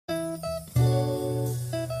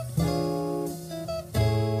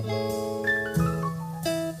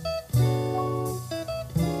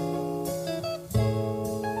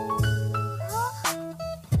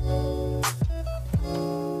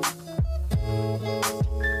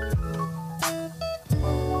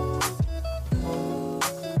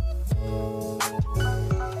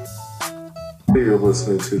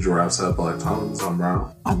listening to Giraffes Have Black Tongues. I'm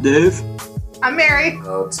Ralph. I'm Dave. I'm Mary.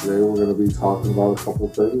 Today we're going to be talking about a couple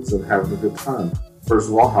things and having a good time. First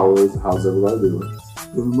of all, how's everybody doing?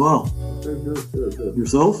 Doing well. Good.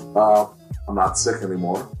 Yourself? I'm not sick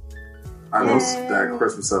anymore. I know that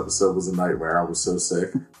Christmas episode was a nightmare. I was so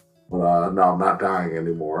sick. But no, I'm not dying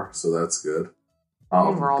anymore, so that's good.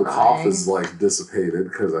 The cough is like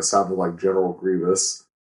dissipated because I sounded like General Grievous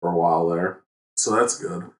for a while there. So that's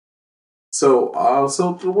good. So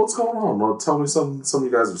what's going on? Well, tell me something some of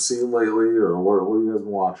you guys have seen lately, or what have you guys been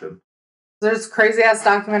watching? There's a crazy-ass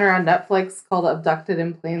documentary on Netflix called Abducted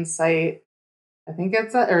in Plain Sight. I think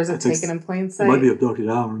it's or is it Taken in Plain Sight? It might be Abducted.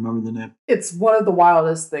 I don't remember the name. It's one of the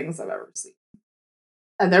wildest things I've ever seen.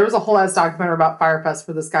 And there was a whole ass documentary about Firefest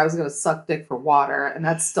where this guy was going to suck dick for water, and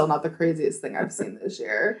that's still not the craziest thing I've seen this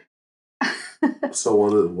year. So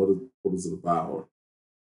what is it about?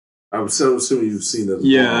 I'm so assuming you've seen it.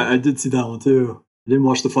 Yeah, I did see that one too. I didn't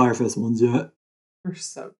watch the Firefest ones yet.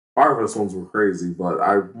 Firefest ones were crazy, but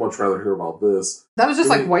I'd much rather hear about this. That was just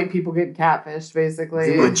like white people getting catfished,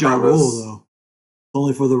 basically. Like Ja Rule, though.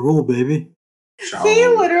 Only for the rule, baby. He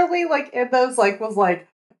literally, like, in those, like, was like,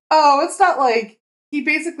 oh, it's not like, he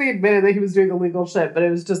basically admitted that he was doing illegal shit, but it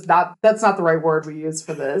was just not, that's not the right word we use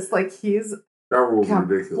for this. Like, he's... Ja Rule's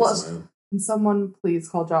ridiculous, man. Can someone please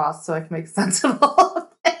call Joss so I can make sense of all of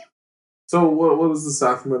it? So what is this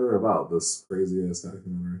documentary about, this crazy-ass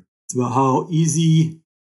documentary? It's about how easy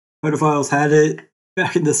pedophiles had it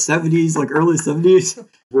back in the 70s, like early 70s.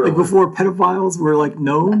 Really? Like before pedophiles were like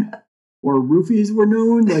known, or roofies were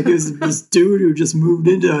known. Like it was this dude who just moved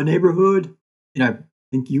into a neighborhood in, I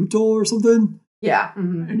think, Utah or something. Yeah.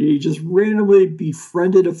 Mm-hmm. And he just randomly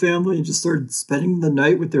befriended a family and just started spending the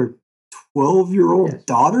night with their 12-year-old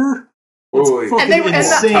daughter. Wait. And they were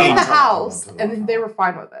in the house, and they were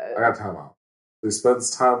fine with it. I got time out. So he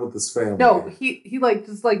spends time with his family. No, he like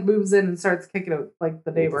just like moves in and starts kicking it like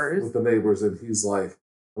the neighbors. With the neighbors, and he's like,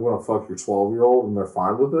 I'm gonna fuck your 12-year-old, and they're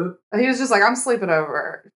fine with it? And he was just like, I'm sleeping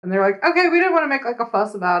over. And they're like, okay, we didn't want to make like a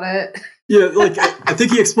fuss about it. Yeah, like I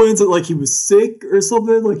think he explains it like he was sick or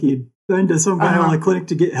something, like he'd been to some kind of like clinic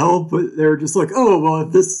to get help, but they were just like, oh, well,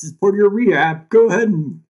 if this is part of your rehab, go ahead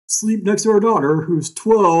and sleep next to our daughter who's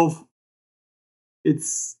 12.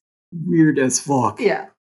 It's weird as fuck. Yeah.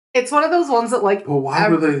 It's one of those ones that like... But why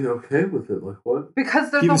were they okay with it? Like, what?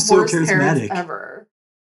 Because they're the worst parents ever.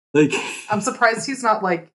 Like, I'm surprised he's not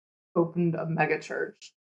like opened a mega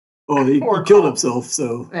church. Oh, he killed himself,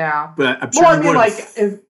 so... Yeah. But I'm sure well, I mean, like,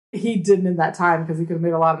 if he didn't in that time, because he could have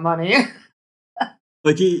made a lot of money.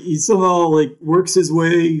 Like, he somehow, like, works his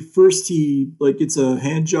way... First, he, like, gets a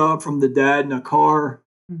hand job from the dad in a car...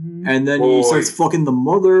 Mm-hmm. And then he starts fucking the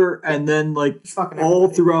mother, and then, like, all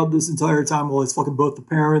throughout this entire time while he's fucking both the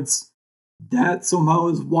parents, that somehow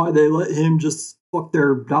is why they let him just fuck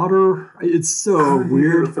their daughter. It's so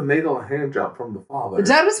weird. A finagle hand job from the father. The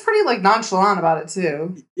dad was pretty, like, nonchalant about it,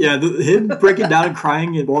 too. Yeah, him breaking down and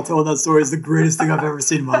crying and while telling that story is the greatest thing I've ever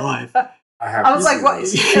seen in my life. I was like, what?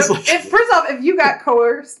 First off, if you got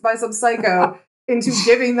coerced by some psycho... into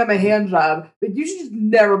giving them a hand job, like you should just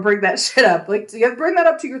never bring that shit up. Like, you have to bring that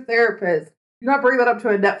up to your therapist. Do not bring that up to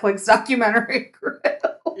a Netflix documentary.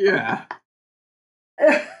 Yeah.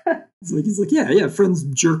 He's like, yeah, friends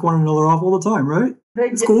jerk one another off all the time, right?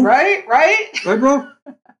 It's cool. Right, bro?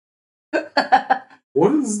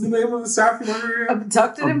 What is the name of this documentary?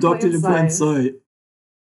 Abducted in Plain Sight.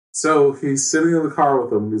 So he's sitting in the car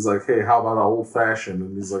with him, and he's like, hey, how about an old-fashioned?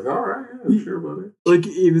 And he's like, all right, yeah, sure, buddy. Like,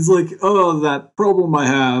 he was like, oh, that problem I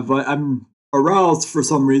have, I'm aroused for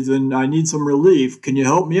some reason, I need some relief, can you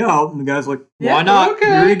help me out? And the guy's like, why not? Okay.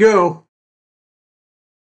 Here you go.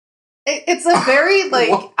 It's a very,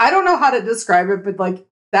 like, I don't know how to describe it, but, like,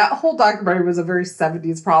 that whole documentary was a very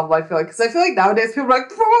 70s problem, I feel like. Because I feel like nowadays people are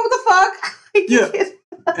like, what the fuck? Yeah,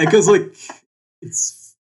 because, like, it's...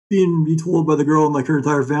 being retold by the girl and like her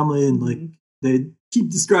entire family, and like they keep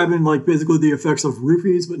describing like basically the effects of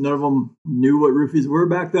roofies, but none of them knew what roofies were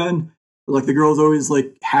back then. But, like the girl's always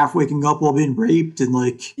like half waking up while being raped, and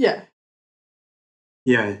like yeah.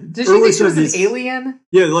 Did she think she was an alien?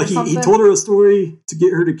 Yeah, like he told her a story to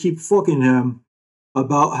get her to keep fucking him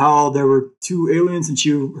about how there were two aliens and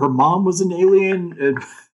her mom was an alien, and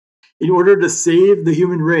in order to save the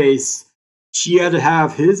human race, she had to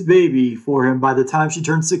have his baby for him by the time she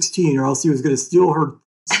turned 16, or else he was going to steal her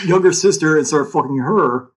younger sister and start fucking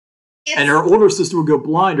her. And her older sister would go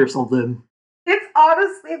blind or something. It's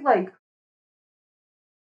honestly like...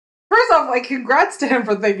 First off, like, congrats to him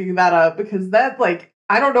for thinking that up, because that, like,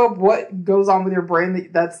 I don't know what goes on with your brain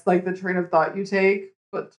that's, like, the train of thought you take,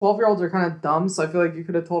 but 12-year-olds are kind of dumb, so I feel like you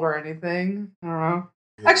could have told her anything. I don't know.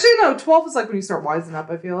 Actually, no, 12 is like when you start wising up,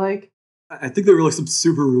 I feel like. I think they were like some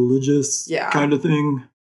super religious kind of thing.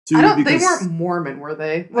 Too, they weren't Mormon, were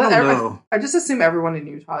they? Well, I don't know. I just assume everyone in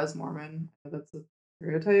Utah is Mormon. That's a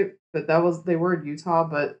stereotype. But they were in Utah,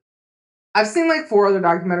 but I've seen like 4 other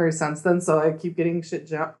documentaries since then, so I keep getting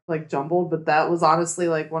shit jumbled. But that was honestly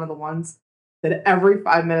like one of the ones that every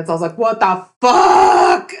 5 minutes I was like, "What the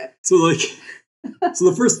fuck?" So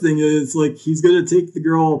the first thing is like he's gonna take the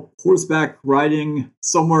girl horseback riding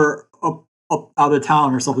somewhere up out of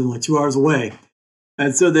town or something like 2 hours away,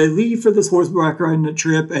 and so they leave for this horseback riding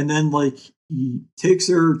trip, and then like he takes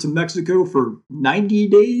her to Mexico for 90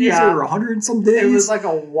 days or 100 and some days. It was like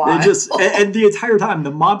a while. They just and the entire time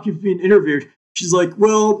the mom keeps being interviewed. She's like,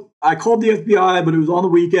 "Well, I called the FBI, but it was on the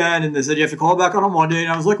weekend, and they said you have to call back on a Monday."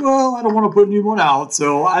 And I was like, "Well, I don't want to put anyone out,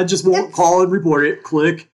 so I just won't call and report it."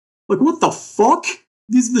 Click. Like, what the fuck?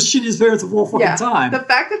 These are the shittiest parents of all fucking time. The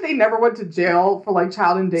fact that they never went to jail for like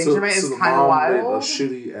child endangerment is kind of wild. Made a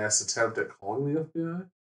shitty ass attempt at calling the FBI.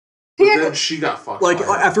 But then she got fucked. Like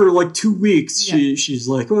after like 2 weeks, she's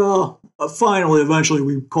like, "Well, finally, eventually,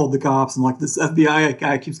 we called the cops, and like this FBI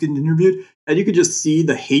guy keeps getting interviewed, and you could just see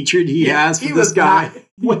the hatred he has for this guy.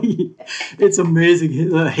 It's amazing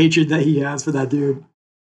the hatred that he has for that dude."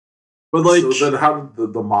 But like, so then how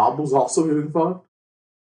did the mom was also getting fucked?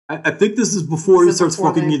 I think this is before he starts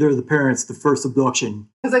fucking either of the parents, the first abduction.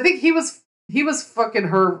 Because I think he was fucking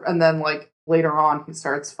her, and then like later on he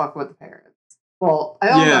starts fucking with the parents. Well, I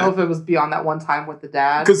don't know if it was beyond that one time with the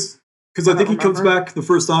dad. Because I think he comes back the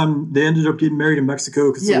first time. They ended up getting married in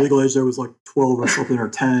Mexico because the legal age there was like 12 or something or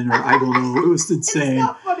 10 or I don't know. It was insane. It's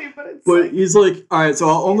not funny, but it's But he's like, "All right, so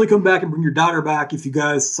I'll only come back and bring your daughter back if you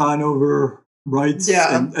guys sign over rights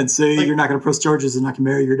and say you're not going to press charges and I can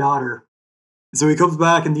marry your daughter." So he comes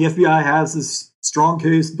back, and the FBI has this strong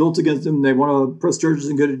case built against him. They want to press charges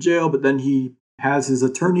and go to jail, but then he has his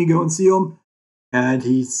attorney go and see him, and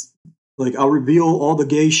he's like, "I'll reveal all the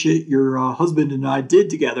gay shit your husband and I did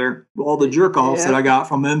together, all the jerk-offs that I got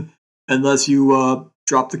from him, unless you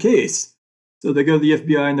drop the case." So they go to the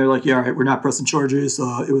FBI, and they're like, "Yeah, all right, we're not pressing charges.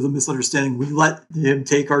 It was a misunderstanding. We let him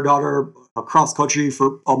take our daughter across country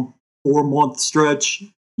for a 4-month stretch,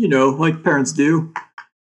 like parents do."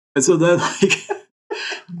 And so then,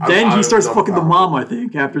 then he starts fucking the mom, I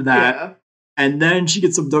think, after that. Yeah. And then she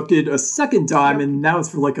gets abducted a second time, and now it's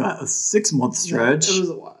for like a 6-month stretch. Yeah, it was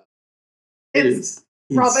a while. It's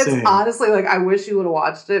honestly like, I wish you would have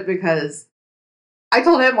watched it, because I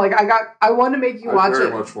told him, like, I wanted to make you watch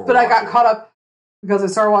it, but I got caught up because I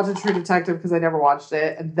started watching True Detective because I never watched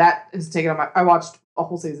it, and that has taken up I watched a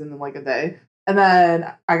whole season in like a day. And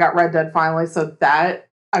then I got Red Dead finally, so the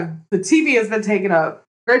TV has been taken up.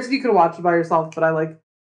 Granted, you could watch it by yourself, but I like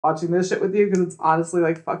watching this shit with you because it's honestly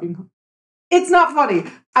like fucking. It's not funny.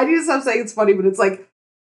 I need to stop saying it's funny, but it's like,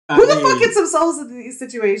 who the fuck gets themselves into these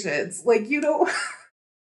situations? Like, and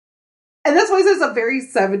that's why there's a very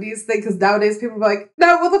 70s thing, because nowadays people are like,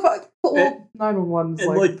 "No, what the fuck?" Well, 911 is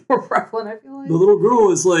like more prevalent, I feel like. The little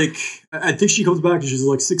girl is like, I think she comes back and she's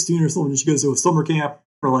like 16 or something, and she goes to a summer camp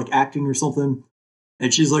for like acting or something.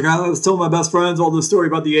 And she's like, "I was telling my best friends all this story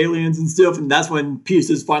about the aliens and stuff," and that's when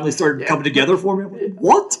pieces finally started coming together for me. I'm like,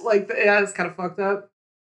 what? Like, it's kind of fucked up.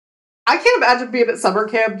 I can't imagine being at summer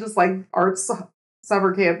camp, just like arts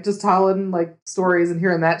summer camp, just telling like stories and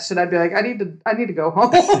hearing that shit. I'd be like, I need to go home.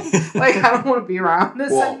 Like, I don't want to be around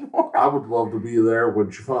this anymore. I would love to be there when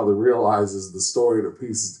she finally realizes the story that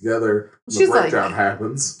pieces together and the breakdown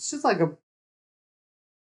happens. She's like a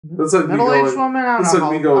that's like middle-aged woman. That's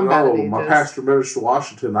like me going, "Oh, my pastor, Minister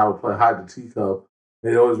Washington, I would play hide the teacup.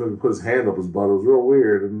 And he'd always make me put his hand up his butt. It was real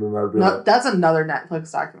weird." And then I'd be like, that's another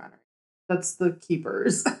Netflix documentary. That's The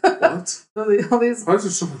Keepers. What? all these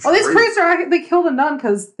priests they killed a nun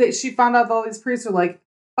because she found out that all these priests are like,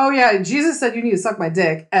 "Oh yeah, Jesus said you need to suck my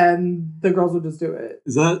dick," and the girls would just do it.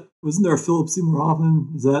 Wasn't there a Philip Seymour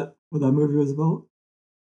Hoffman? Is that what that movie was about?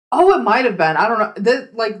 Oh, it might have been. I don't know.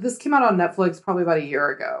 This came out on Netflix probably about a year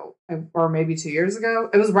ago, or maybe 2 years ago.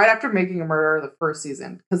 It was right after Making a Murderer, the first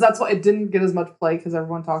season, because that's why it didn't get as much play because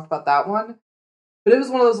everyone talked about that one. But it was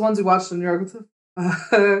one of those ones we watched in New York.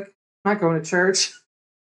 I'm not going to church.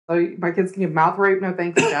 So my kids can get mouth rape. No,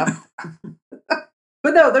 thanks, Jeff.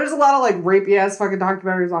 But no, there's a lot of like rapey ass fucking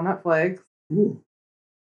documentaries on Netflix. Ooh.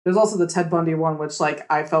 There's also the Ted Bundy one, which like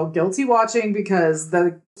I felt guilty watching because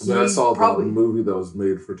I saw the movie that was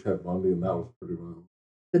made for Ted Bundy, and that was pretty wild.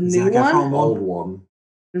 The new one, old one.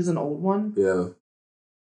 There's an old one. Yeah,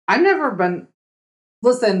 I've never been.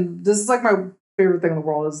 Listen, this is like my favorite thing in the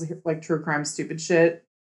world is like true crime, stupid shit.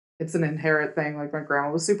 it's an inherent thing. Like, my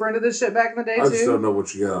grandma was super into this shit back in the day, too. I just don't know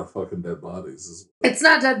what you got on fucking dead bodies. It's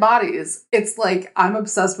not dead bodies. It's like, I'm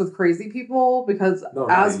obsessed with crazy people because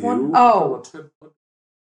as one... You. Oh.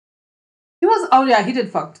 He was... Oh, yeah, he did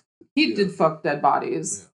fuck... He did fuck dead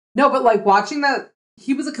bodies. Yeah. No, but, like, watching that...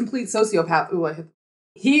 He was a complete sociopath. Ooh,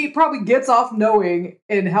 he probably gets off knowing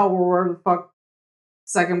in hell where the fuck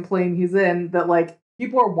second plane he's in that, like,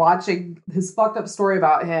 people are watching his fucked up story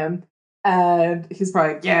about him, and he's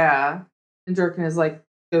probably like, yeah, and jerking his, like,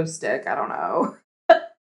 ghost stick. I don't know.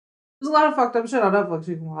 There's a lot of fucked up shit on Netflix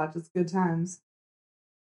you can watch. It's good times.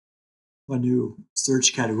 My new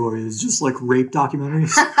search category is just, like, rape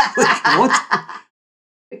documentaries. Like, what?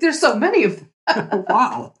 Like, there's so many of them. Oh,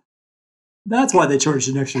 wow. That's why they charge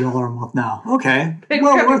an extra $1 a month now. Okay.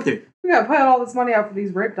 Well, worth it. We gotta put all this money out for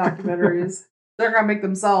these rape documentaries. They're gonna make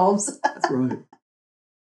themselves. That's right.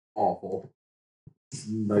 Awful.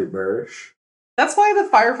 Nightmarish. That's why the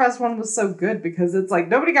Fyre Fest one was so good, because it's like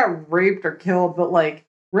nobody got raped or killed, but like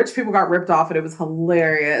rich people got ripped off and it was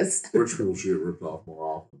hilarious. Rich people should get ripped off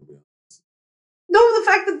more often, to be honest. No, the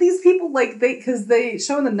fact that these people, like, because they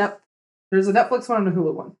show in there's a Netflix one and a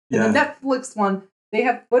Hulu one. Yeah. And the Netflix one, they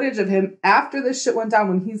have footage of him after this shit went down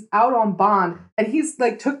when he's out on bond, and he's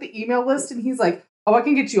like took the email list and he's like, oh, I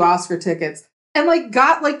can get you Oscar tickets. And like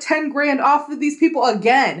got like 10 grand off of these people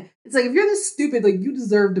again. It's like, if you're this stupid, like, you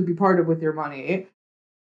deserve to be parted with your money.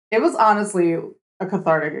 It was honestly a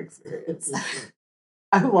cathartic experience.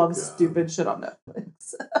 I love stupid shit on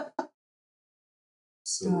Netflix.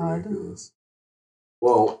 So ridiculous.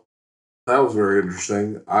 Well, that was very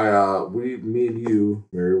interesting. Me and you,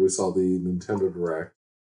 Mary, we saw the Nintendo Direct.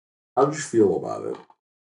 How did you feel about it?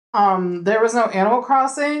 There was no Animal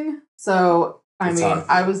Crossing, so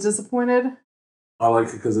I was disappointed. I like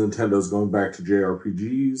it because Nintendo's going back to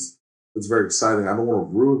JRPGs. It's very exciting. I don't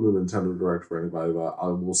want to ruin the Nintendo Direct for anybody, but I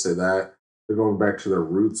will say that they're going back to their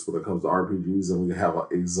roots when it comes to RPGs, and we have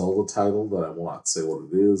a Zelda title that I will not say what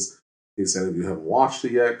it is, in case any of you haven't watched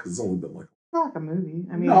it yet, because it's only been like... It's not like a movie.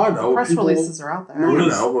 I mean, no, I know. Press releases are out there. I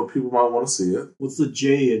know, but people might want to see it. What's the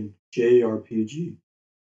J in JRPG?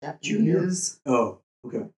 Japanese. Oh,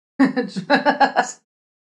 okay.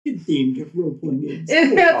 Kid themed role playing games.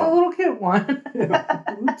 It had the little kid one.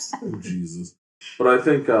 Oops. Oh, Jesus. But I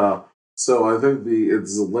think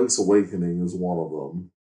it's Link's Awakening is one of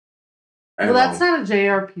them. And, well, that's not a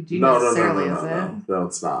JRPG necessarily, is it? No,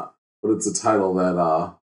 it's not. But it's a title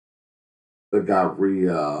that got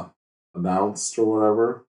announced or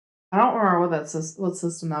whatever. I don't remember what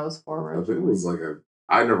system that was for. Originally. I think it was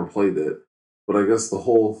I never played it, but I guess the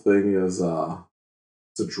whole thing is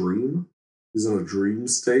it's a dream. He's in a dream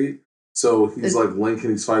state. So he's like Link,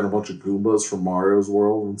 and he's fighting a bunch of Goombas from Mario's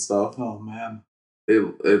world and stuff. Oh, man.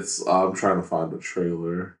 It's I'm trying to find a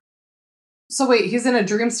trailer. So wait, he's in a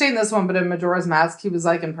dream state in this one, but in Majora's Mask, he was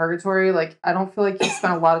like in purgatory. Like, I don't feel like he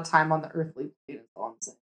spent a lot of time on the earthly plane. Is all I'm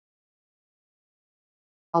saying.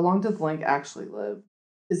 How long did Link actually live?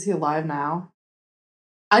 Is he alive now?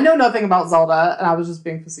 I know nothing about Zelda, and I was just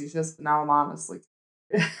being facetious, but now I'm honestly...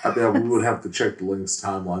 I mean, we would have to check the Link's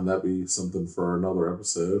timeline. That'd be something for another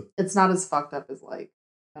episode. It's not as fucked up as, like,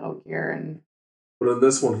 Metal Gear and... But in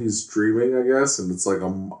this one, he's dreaming, I guess, and it's like a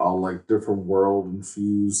like different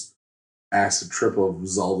world-infused acid trip of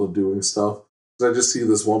Zelda doing stuff. Because I just see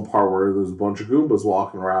this one part where there's a bunch of Goombas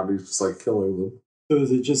walking around, he's just, like, killing them. So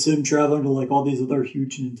is it just him traveling to, like, all these other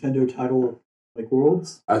huge Nintendo title, like,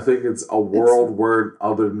 worlds? I think it's a world where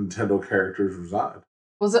other Nintendo characters reside.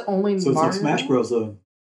 Was it only so Mario? It's like Smash Bros. Though.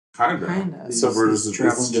 Kinda. Except for it's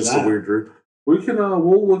just a weird dream. We can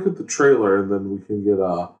we'll look at the trailer, and then we can get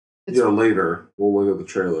later we'll look at the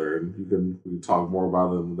trailer, and we can talk more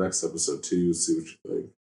about it in the next episode too. See what you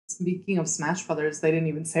think. Speaking of Smash Brothers, they didn't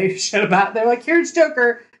even say shit about it. They're like, here's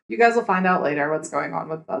Joker. You guys will find out later what's going on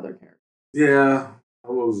with the other characters. Yeah,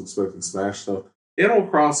 I was expecting Smash stuff. Animal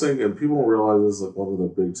Crossing, and people don't realize this is like one of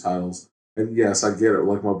the big titles. And yes, I get it.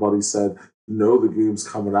 Like my buddy said, the game's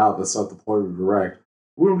coming out. That's not the point of the Direct.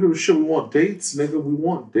 We don't give a shit. We want dates, nigga. We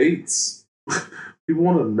want dates. People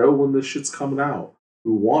want to know when this shit's coming out.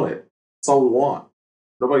 We want it. That's all we want.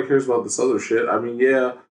 Nobody cares about this other shit. I mean,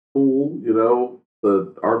 yeah, cool,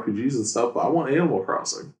 the RPGs and stuff, but I want Animal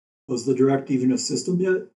Crossing. Was the Direct even a system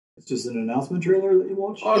yet? It's just an announcement trailer that you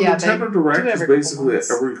watch? Yeah, Nintendo Direct is basically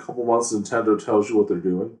every couple months Nintendo tells you what they're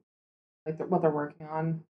doing. Like what they're working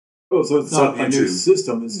on. Oh, so it's not a new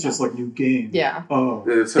system, it's just like new games. Yeah. Oh.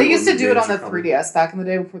 They used to do it on the 3DS back in the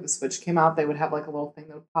day before the Switch came out. They would have like a little thing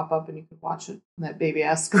that would pop up and you could watch it on that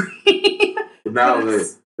baby-ass screen. But now they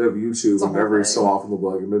have YouTube, and every so often they'll be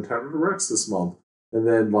like, Nintendo Directs this month. And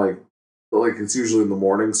then like it's usually in the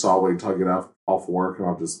morning, so I'll wait until I get off off work and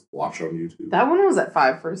I'll just watch on YouTube. That one was at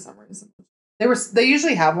 5 for some reason. They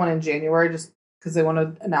usually have one in January just because they want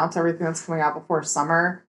to announce everything that's coming out before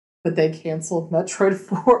summer. But they canceled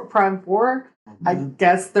Metroid Prime 4. Mm-hmm. I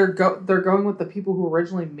guess they're going with the people who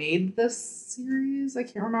originally made this series. I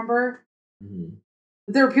can't remember. Mm-hmm.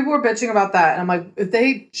 There were people who were bitching about that, and I'm like, if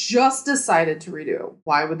they just decided to redo it,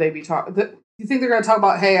 why would they be talking? You think they're going to talk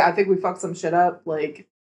about, hey, I think we fucked some shit up? Like,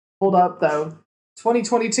 hold up, though.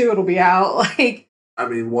 2022, it'll be out. Like, I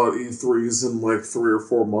mean, what, E3's in like 3 or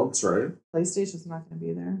 4 months, right? PlayStation's not going to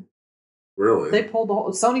be there. Really?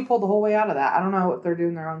 Sony pulled the whole way out of that. I don't know if they're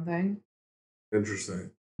doing their own thing. Interesting.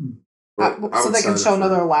 So they can show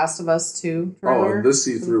another Last of Us 2 trailer. Oh, and this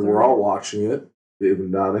E3, we're all watching it, Dave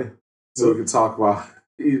and Donnie. So we can talk about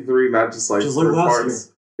E3, not just like third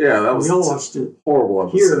parties. Yeah, that was we all watched it. Horrible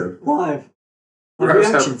episode. Here, live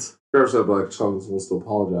reactions. Travis had Black Chunks wants to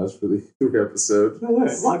apologize for the E3 episode. No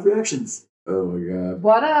way, live reactions. Oh my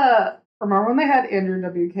god. Remember when they had Andrew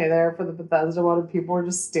WK there for the Bethesda one and people were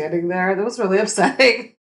just standing there? That was really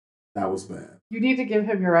upsetting. That was bad. You need to give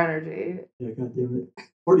him your energy. Yeah, goddamn it.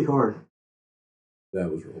 Pretty hard.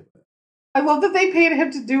 That was real bad. I love that they paid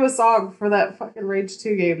him to do a song for that fucking Rage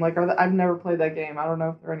 2 game. Like, I've never played that game. I don't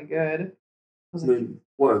know if they're any good. At the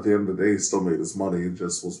end of the day, he still made his money. It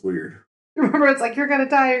just was weird. Remember, it's like, you're gonna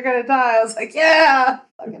die. I was like, yeah,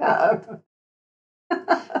 fuck it up.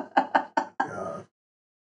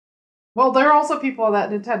 Well, there are also people on that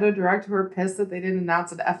Nintendo Direct who are pissed that they didn't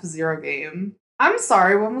announce an F-Zero game. I'm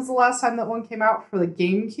sorry, when was the last time that one came out for the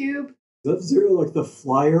GameCube? Is F-Zero like the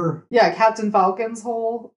flyer? Yeah, Captain Falcon's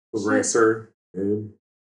whole the racer game.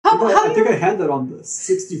 I think I had that on the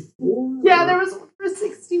 64. Yeah, there was one for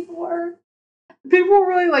 64. People were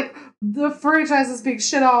really like, the franchise is being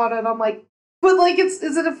shit on, and I'm like, but like, is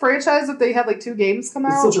it a franchise if they had like 2 games come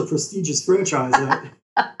out? It's such a prestigious franchise.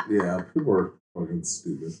 Yeah, people are fucking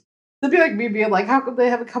stupid. They'd be like me being like, how could they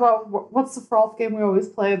have it come out? What's the Frolf game we always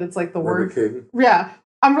play that's like the Ribbit word? King. Yeah.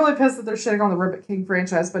 I'm really pissed that they're shitting on the Ribbit King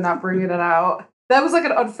franchise but not bringing it out. That was like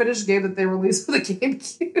an unfinished game that they released for the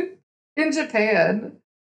GameCube in Japan.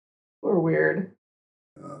 Or weird.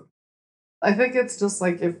 I think it's just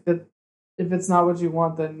like if it's not what you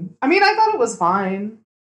want, then I mean, I thought it was fine.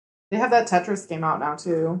 They have that Tetris game out now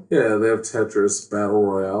too. Yeah, they have Tetris Battle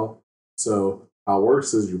Royale. So how it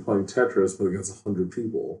works is you're playing Tetris but against 100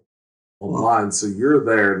 people online. So you're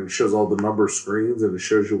there and it shows all the number screens and it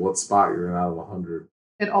shows you what spot you're in out of 100.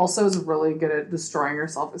 It also is really good at destroying your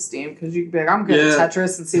self-esteem because you can be like, I'm good at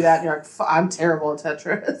Tetris and see that and you're like, I'm terrible at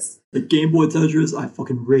Tetris. The Game Boy Tetris, I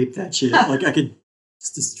fucking rape that shit. Like, I could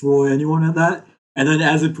just destroy anyone at that. And then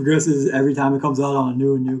as it progresses, every time it comes out on a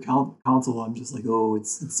new console, I'm just like, oh,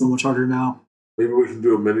 it's so much harder now. Maybe we can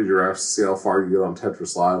do a mini draft to see how far you get on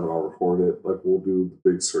Tetris Live and I'll record it. Like, we'll do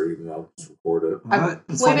the big screen and I'll just record it. All right,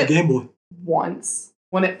 let's find the Game Boy. Once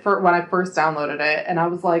when I first downloaded it, and I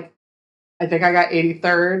was like, I think I got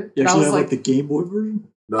 83rd. You actually have was like the Game Boy version?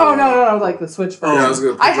 No, like the Switch version.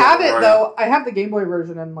 Yeah, I have it though. I have the Game Boy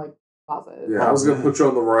version in like closet. Yeah, I was gonna put you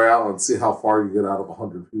on the Royale and see how far you get out of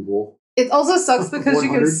 100 people. It also sucks because you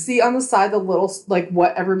can see on the side the little like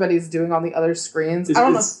what everybody's doing on the other screens. I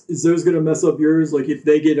don't know. Is those gonna mess up yours? Like if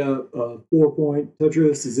they get a 4-point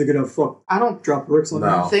Tetris, is it gonna drop bricks on them?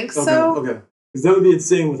 I don't think so. Okay. Because that would be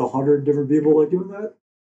insane with 100 different people like doing that.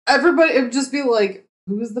 Everybody, it would just be like,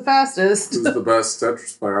 who's the fastest? Who's the best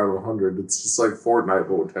Tetris player out of 100? It's just like Fortnite,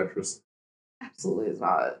 but with Tetris. Absolutely is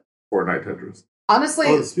not. Fortnite Tetris.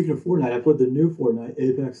 Honestly. Speaking of Fortnite, I played the new Fortnite,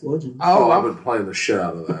 Apex Legends. Oh, I've been playing the shit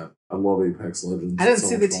out of that. I love Apex Legends. I didn't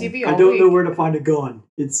see the TV all I don't know where to find a gun.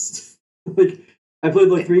 It's like, I played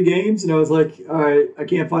like 3 games and I was like, all right, I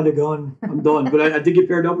can't find a gun. I'm done. But I did get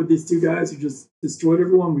paired up with these 2 guys who just destroyed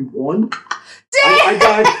everyone. We won.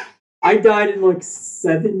 I died in like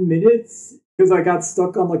 7 minutes because I got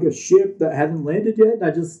stuck on like a ship that hadn't landed yet. And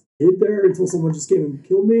I just hid there until someone just came and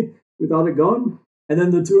killed me without a gun. And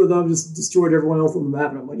then the 2 of them just destroyed everyone else on the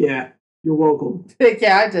map. And I'm like, yeah, you're welcome.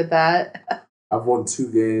 Yeah, I did that. I've won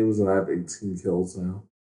 2 games and I have 18 kills now.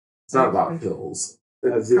 It's not about kills.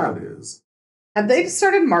 It kind of is. Have they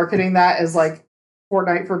started marketing that as like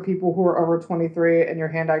Fortnite for people who are over 23 and your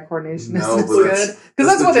hand-eye coordination isn't good? Because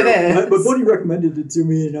that's what it is. My buddy recommended it to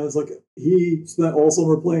me and I was like, he spent all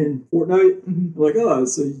summer playing Fortnite. Mm-hmm. I'm like, oh,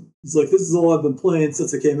 so he's like, this is all I've been playing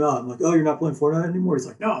since it came out. I'm like, oh, you're not playing Fortnite anymore? He's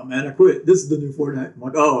like, no, man, I quit. This is the new Fortnite. I'm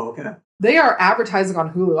like, oh, okay. They are advertising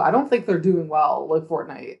on Hulu. I don't think they're doing well with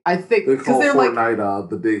Fortnite. I think they call Fortnite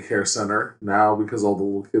the daycare center now because all the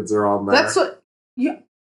little kids are on there. That's what. Yeah.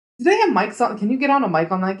 Do they have mics on? Can you get on a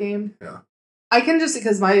mic on that game? Yeah. I can just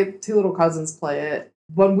because my 2 little cousins play it.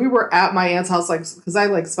 when we were at my aunt's house, like, because I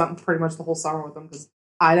like spent pretty much the whole summer with them because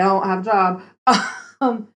I don't have a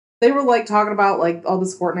job. They were like talking about like all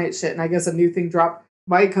this Fortnite shit, and I guess a new thing dropped.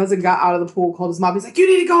 My cousin got out of the pool, called his mom. He's like, "You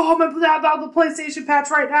need to go home and download the PlayStation patch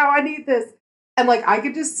right now. I need this." And like, I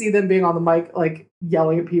could just see them being on the mic, like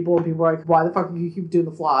yelling at people, and people are like, "Why the fuck do you keep doing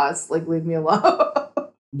the floss? Like, leave me alone."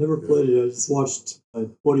 Never played it. I just watched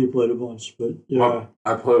Buddy played a bunch, but yeah.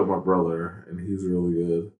 I play with my brother, and he's really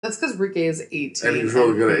good. That's because Rike is 18. And he's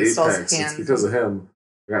really good at Apex. It's because of him.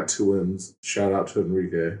 I got 2 wins. Shout out to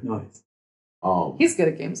Enrique. Nice. He's good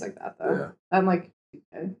at games like that, though. Yeah. I'm like,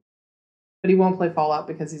 okay. But he won't play Fallout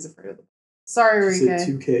because he's afraid of them. Sorry, Rike.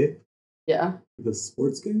 2K? Yeah. The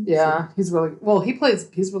sports game? Yeah. He's really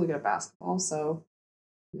he's really good at basketball, so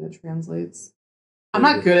that translates. I'm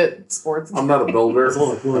not good at sports. I'm not a builder, and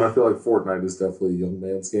I feel like Fortnite is definitely a young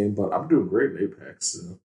man's game, but I'm doing great in Apex.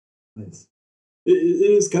 So. Nice. It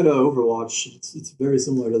is kind of Overwatch. It's very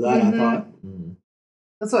similar to that, I thought. Mm-hmm.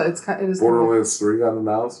 That's what it's kind of. Borderlands 3 got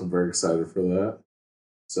announced. I'm very excited for that.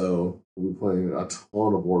 So we'll be playing a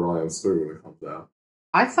ton of Borderlands 3 when it comes out.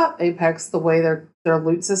 I thought Apex, the way their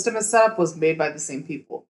loot system is set up, was made by the same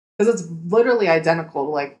people. Because it's literally identical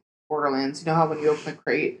to like Borderlands. You know how when you open a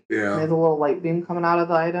crate, they have the little light beam coming out of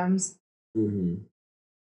the items? Mm-hmm.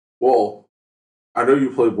 Well, I know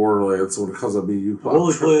you play Borderlands, so when it comes to me, you play. I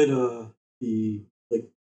only played the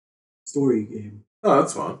story game. Oh,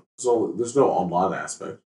 that's fine. There's no online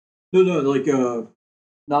aspect. No, like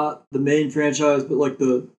not the main franchise, but like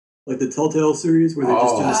the Telltale series where they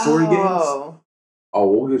just do the story games. Oh,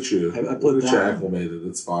 we'll get you. We'll get you acclimated.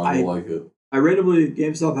 It's fine. We'll like it. I randomly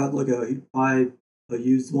GameStop had like buy a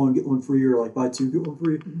used one, get one free, or like buy 2, get one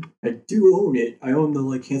free. I do own it. I own the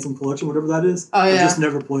like Handsome Collection, whatever that is. Oh yeah. I just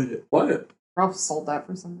never played it. Play it. Ralph sold that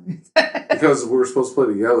for some reason. Because we were supposed to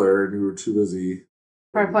play together, and you were too busy.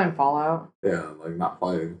 Probably playing Fallout. Yeah, like not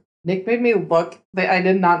playing. Nick made me look. I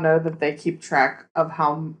did not know that they keep track of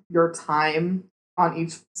how your time on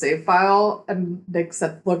each save file. And Nick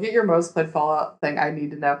said, "Look at your most played Fallout thing. I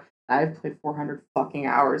need to know." I've played 400 fucking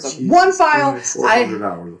hours of one file. 400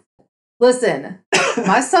 hours. Listen,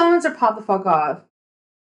 my summons are popped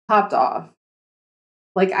off.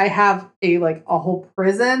 Like I have a whole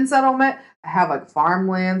prison settlement. I have like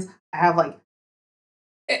farmlands. I have like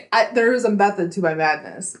there is a method to my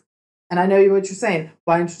madness. And I know what you're saying.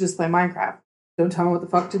 Why don't you just play Minecraft? Don't tell me what the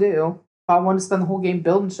fuck to do. If I wanted to spend the whole game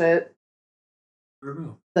building shit, I don't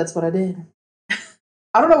know. That's what I did.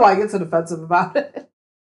 I don't know why I get so defensive about it.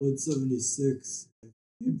 176.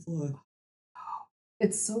 Gamefly.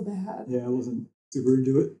 It's so bad. Yeah, I wasn't super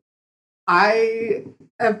into it. I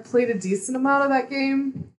have played a decent amount of that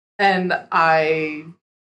game, and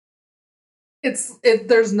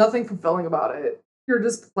there's nothing fulfilling about it. You're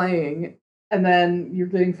just playing, and then you're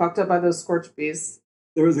getting fucked up by those scorched beasts.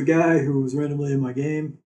 There was a guy who was randomly in my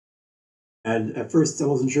game, and at first I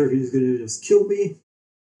wasn't sure if he was going to just kill me,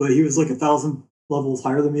 but he was like 1,000 levels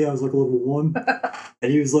higher than me. I was like level 1,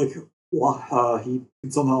 and he was like, he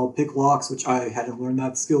could somehow pick locks, which I hadn't learned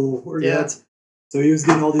that skill yet. So he was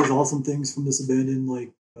getting all these awesome things from this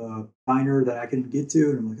abandoned diner that I couldn't get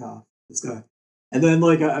to, and I'm like, this guy. And then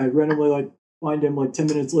I randomly find him 10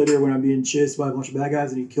 minutes later when I'm being chased by a bunch of bad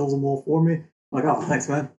guys, and he kills them all for me. I'm like, oh, thanks,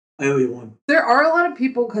 man. I owe you one. There are a lot of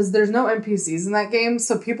people, because there's no NPCs in that game,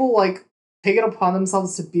 so people take it upon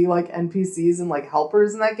themselves to be NPCs and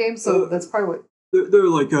helpers in that game. So that's probably what they're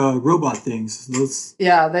robot things. They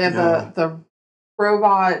have the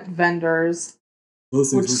robot vendors.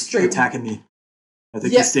 Those things were attacking me. I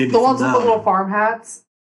think they stayed me the ones with the little farm hats.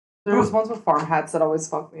 There was ones with farm hats that always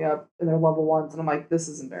fuck me up, and they're level 1s, and I'm like, this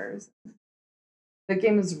is embarrassing. That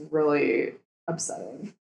game is really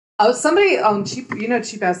upsetting. Somebody on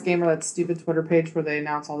Cheap Ass Gamer, that stupid Twitter page where they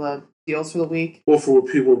announce all the deals for the week. Well, for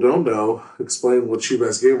what people don't know, explain what Cheap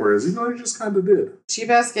Ass Gamer is. You just kind of did. Cheap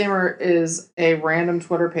Ass Gamer is a random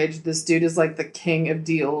Twitter page. This dude is the king of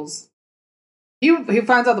deals. He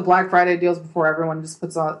finds out the Black Friday deals before everyone, just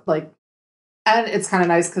puts on and it's kind of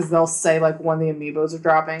nice because they'll say when the amiibos are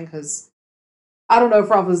dropping, because I don't know if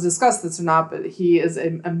Ralph has discussed this or not, but he is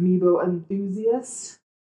an amiibo enthusiast.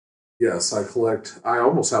 Yes, I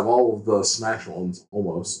almost have all of the Smash ones,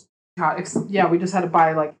 almost. Yeah, we just had to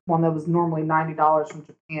buy one that was normally $90 from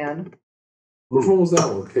Japan. Which one was that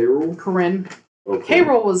one? K-Rool? Corinne. Okay.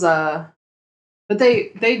 K-Rool was but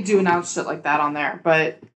they do announce shit like that on there.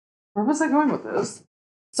 But where was I going with this?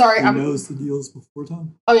 Sorry, he knows the deals before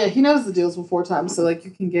time. Oh yeah, he knows the deals before time. So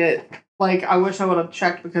you can get I wish I would have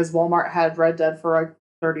checked, because Walmart had Red Dead for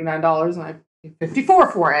 $39 and I paid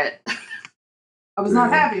 $54 for it. I was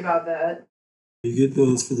not happy about that. You get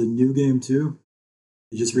those for the new game too?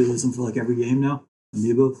 You just release them for every game now?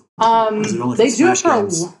 Amiibo?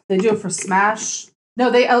 They do it for Smash. No,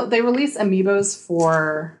 they release amiibos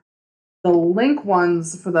for the Link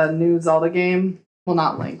ones for the new Zelda game. Well,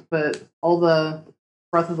 not Link, but all the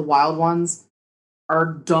Breath of the Wild ones are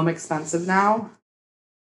dumb expensive now.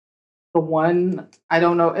 The one, I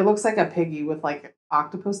don't know, it looks like a piggy with like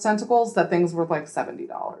octopus tentacles. That thing's worth like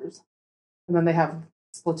 $70. And then they have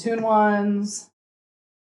Splatoon ones.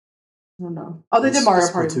 I don't know. Oh, they did Mario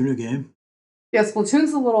Party. Splatoon game? Yeah,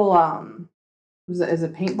 Splatoon's a little is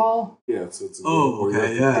it paintball? Yeah, so it's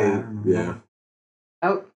okay, yeah.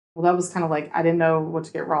 Oh, well, that was kind of like I didn't know what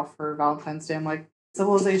to get Ralph for Valentine's Day. I'm like,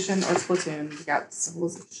 Civilization or Splatoon. We got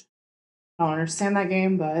Civilization. I don't understand that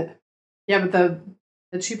game, but yeah, but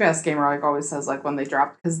the cheap ass gamer like always says like when they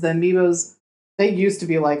dropped, because the amiibos, they used to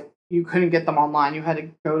be like you couldn't get them online. You had to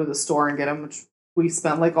go to the store and get them, which we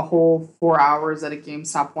spent like a whole 4 hours at a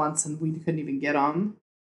GameStop once and we couldn't even get them.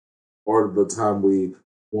 Or the time we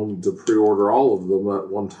wanted to pre-order all of them at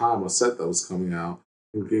one time, a set that was coming out,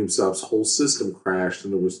 and GameStop's whole system crashed,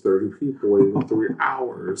 and there was 30 people waiting 3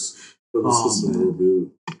 hours for the system to reboot.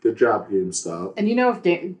 Good job, GameStop. And you know, if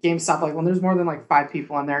GameStop, like when there's more than like 5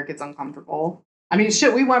 people in there, it gets uncomfortable. I mean,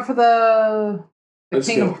 shit, we went for the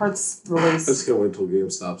Kingdom Hearts release. I just can't wait until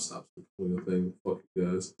GameStop stops becoming a thing. Fuck you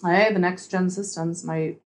guys. Hey, the next gen systems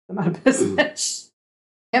might come out of business.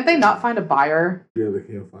 Can't they not find a buyer? Yeah, they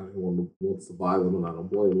can't find anyone who wants to buy them, and I don't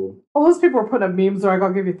blame them. All those people are putting up memes like,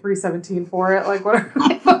 I'll give you $317 for it. Like, whatever.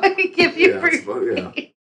 Let me give you free.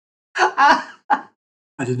 I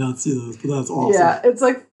did not see those, but that's awesome. Yeah, it's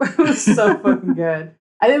like, it was so fucking good.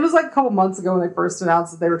 And it was like a couple months ago when they first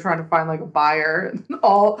announced that they were trying to find like a buyer. And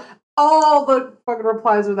all the fucking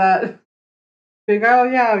replies were that. Big, oh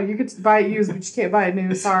yeah, you could buy it used, but you can't buy it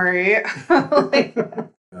new. Sorry.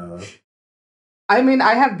 I mean,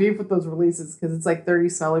 I have beef with those releases because it's like 30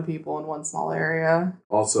 smelly people in one small area.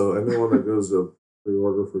 Also, anyone that goes to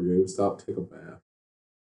pre-order for GameStop, take a bath.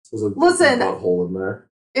 There's like Listen, a butthole in there.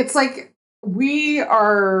 It's like we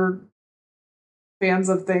are fans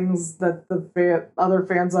of things that the other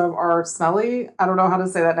fans of are smelly. I don't know how to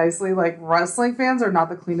say that nicely. Like wrestling fans are not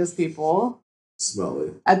the cleanest people.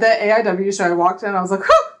 Smelly. At the AIW show, I walked in, I was like,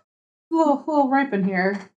 "Huh, a little ripe in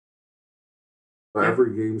here." But every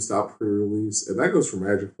GameStop pre-release, and that goes for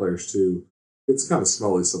Magic players too, it's kind of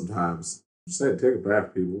smelly sometimes. Just saying, take a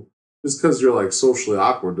bath, people. Just because you're like socially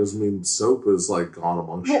awkward doesn't mean soap is like gone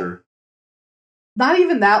amongst your. Not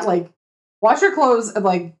even that. Like, wash your clothes and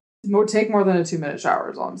like take more than a 2-minute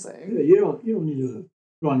shower. Is all I'm saying. Yeah, you don't need to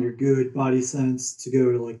put on your good body sense to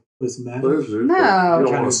go to like play some Magic. No, you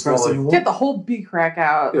don't want to smell like, get the whole bee crack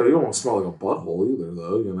out. Yeah, you don't want to smell like a butthole either,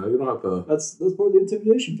 though. You know, you don't have to. That's part of the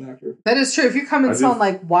intimidation factor. That is true. If you come and smelling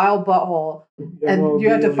like wild butthole, and you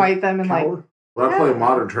have to fight them and cower. like. When I play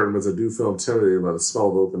modern tournaments, I do feel intimidated by the smell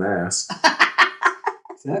of open ass.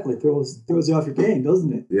 Exactly, throws you off your game,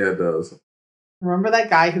 doesn't it? Yeah, it does. Remember that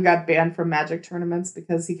guy who got banned from Magic tournaments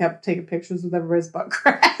because he kept taking pictures with everybody's butt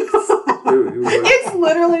cracks? It's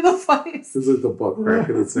literally the funniest. It's like the butt crack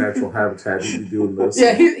in its natural habitat. He'd be doing this.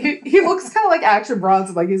 Yeah, he looks kind of like Action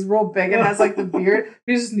Bronson. Like he's real big and has like the beard.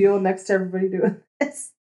 He's just kneeling next to everybody doing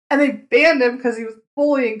this. And they banned him because he was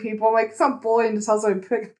bullying people. I'm like, it's not bullying. Just tell somebody to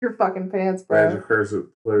pick up your fucking pants, bro. Magic players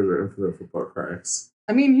are infinite for butt cracks.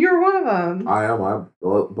 I mean, you're one of them. I am. I'm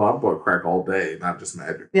butt crack all day, not just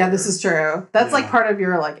Magic. Yeah, this is true. That's like part of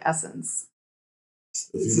your like essence.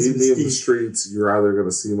 If you meet me in the streets, you're either going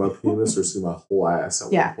to see my penis or see my whole ass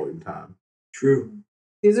at one point in time. True.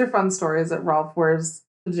 These are fun stories that Ralph wears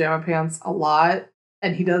pajama pants a lot,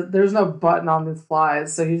 and there's no button on these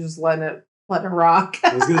flies, so he's just letting it rock.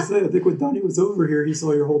 I was gonna say, I think when Donnie was over here, he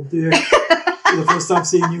saw your whole dick. For the first time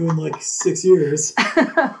seeing you in like 6 years.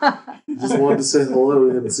 Just wanted to say hello.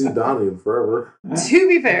 We hadn't seen Donnie in forever. To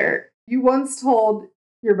be fair, you once told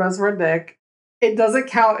your best friend Nick, it doesn't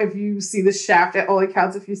count if you see the shaft. It only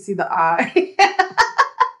counts if you see the eye.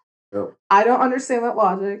 Yep. I don't understand that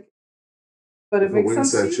logic, but it makes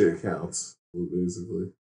sense. The wing shit counts,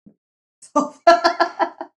 basically.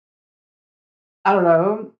 I don't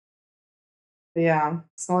know. But yeah,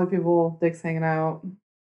 smelly people, dicks hanging out.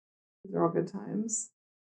 These are all good times.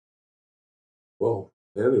 Well,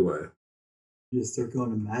 anyway. You just start going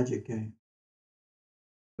to Magic game.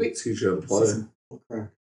 We teach you how to play. It's crack.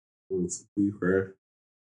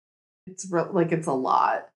 It's it's a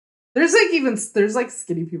lot. There's like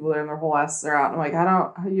skinny people there and their whole asses are out. And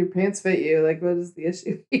I'm like, your pants fit you. Like, what is the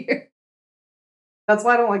issue here? That's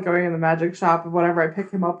why I don't like going in the Magic shop. And whenever I pick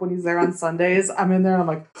him up when he's there on Sundays, I'm in there and I'm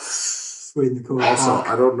like, waiting to go. Also,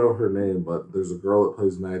 I don't know her name, but there's a girl that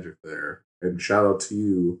plays Magic there. And shout out to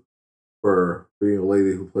you. for being a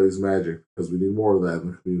lady who plays magic because we need more of that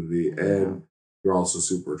in the community, and you're also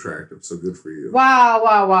super attractive. So good for you. Wow.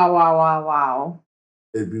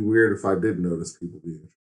 It'd be weird if I did notice people being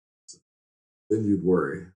attractive. Then you'd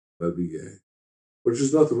worry that'd be gay, which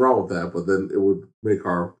is nothing wrong with that. But then it would make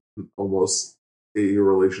our almost 8-year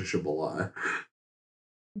relationship a lie.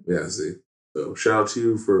 Yeah, see. So shout out to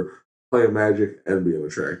you for playing magic and being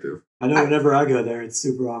attractive. I know whenever I go there, it's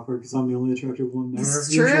super awkward because I'm the only attractive one there.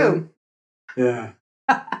 It's true. Yeah.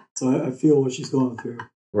 So I feel what she's going through.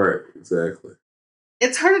 Right, exactly.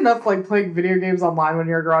 It's hard enough, like, playing video games online when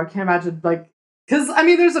you're a girl. I can't imagine, like, because, I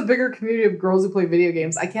mean, there's a bigger community of girls who play video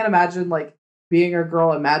games. I can't imagine, like, being a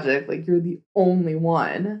girl in Magic. Like, you're the only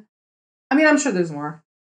one. I mean, I'm sure there's more.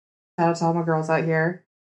 Shout out to all my girls out here.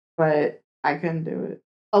 But I couldn't do it.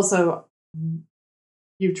 Also,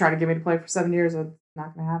 you've tried to get me to play for 7 years. That's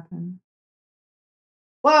not going to happen.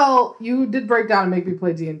 Well, you did break down and make me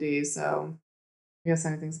play D&D, so I guess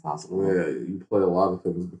anything's possible. Yeah, you play a lot of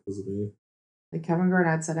things because of me. Like Kevin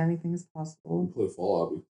Garnett said, anything is possible. You play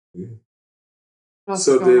Fallout. Yeah.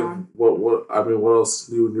 So, Dave, what else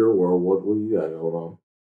new in your world? What do you got going on?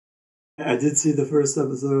 I did see the first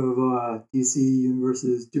episode of DC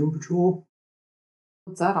Universe's Doom Patrol.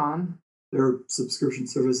 What's that on? Their subscription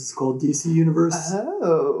service is called DC Universe.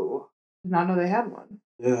 Oh, did not know they had one.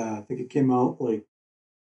 Yeah, I think it came out like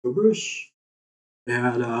October-ish. They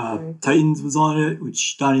had Titans was on it,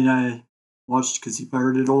 which Donnie and I watched because he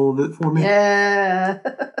pirated all of it for me. Yeah.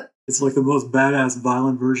 It's like the most badass,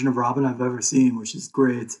 violent version of Robin I've ever seen, which is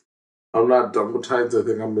great. I'm not done with Titans. I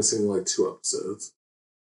think I'm missing like 2 episodes.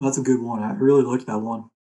 That's a good one. I really liked that one.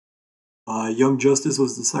 Young Justice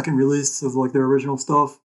was the second release of like their original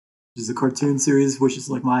stuff, which is a cartoon series, which is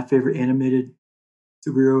like my favorite animated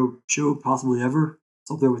superhero show possibly ever.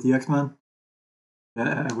 It's up there with the X-Men.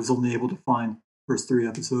 I was only able to find the first 3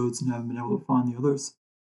 episodes and haven't been able to find the others.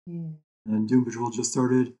 And Doom Patrol just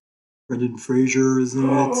started. Brendan Fraser is in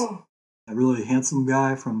it. That really handsome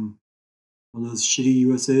guy from one of those shitty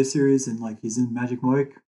USA series, and like he's in Magic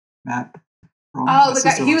Mike. Matt. The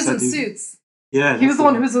guy, he was in Suits. Yeah, he was the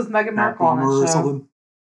one who was with Meghan Markle on that show. Something.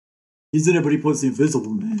 He's in it, but he plays the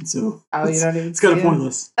Invisible Man, so you don't even it's kind of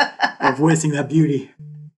pointless of wasting that beauty.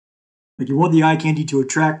 Like you want the eye candy to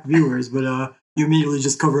attract viewers, but you immediately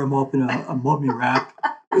just cover him up in a mummy wrap.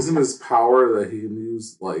 Isn't his power that he can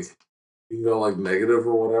use like you can go like negative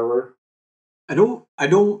or whatever? I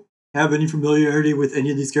don't have any familiarity with any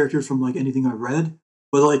of these characters from like anything I read,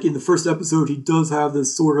 but like in the first episode, he does have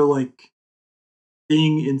this sort of like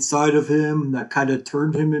thing inside of him that kind of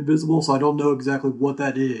turned him invisible. So I don't know exactly what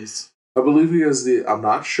that is. I believe he has I'm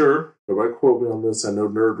not sure. Nobody quote me on this. I know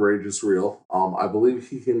nerd rage is real. I believe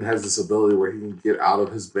he has this ability where he can get out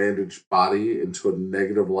of his bandaged body into a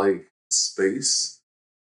negative like space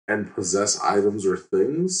and possess items or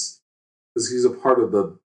things because he's a part of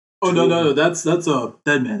the. Oh no! That's a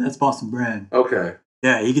Dead Man. That's Boston Brand. Okay.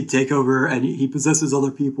 Yeah, he could take over, and he possesses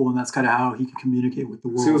other people, and that's kind of how he can communicate with the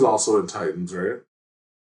world. So he was also in Titans, right?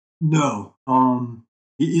 No,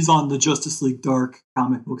 he's on the Justice League Dark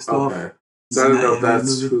comic book stuff. Okay. So I don't know if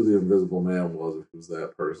that's who the Invisible Man was, if it was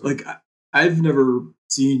that person. Like, I've never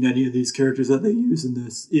seen any of these characters that they use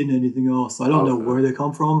in anything else. I don't know where they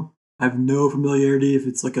come from. I have no familiarity if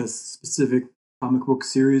it's like a specific comic book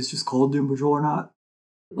series just called Doom Patrol or not.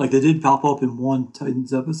 Like, they did pop up in one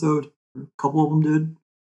Titans episode. A couple of them did.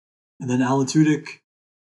 And then Alan Tudyk,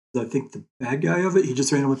 I think the bad guy of it, he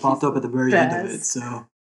just randomly popped up at the very end of it. So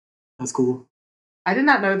that's cool. I did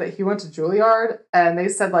not know that he went to Juilliard, and they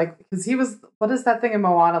said, like, because he was, what is that thing in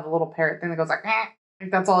Moana, the little parrot thing that goes like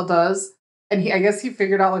that's all it does? And I guess he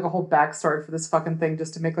figured out, like, a whole backstory for this fucking thing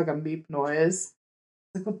just to make, like, a meep noise.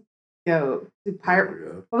 Like, what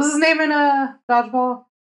was his name in Dodgeball?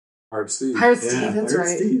 Pirate Steve. Pirate Steve, that's right.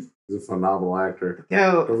 Steve. He's a phenomenal actor.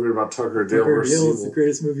 Don't forget about Tucker Dale versus Evil. It's the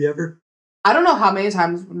greatest movie ever. I don't know how many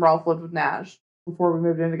times when Ralph lived with Nash before we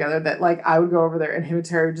moved in together that, like, I would go over there and him and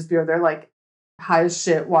Terry would just be over there, like, high as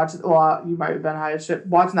shit watching. Well, you might have been high as shit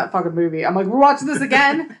watching that fucking movie. I'm like, we're watching this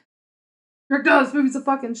again? You're done. This movie's a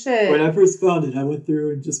fucking shit. When I first found it, I went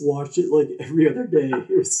through and just watched it like every other day.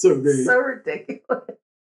 It was so great. So ridiculous.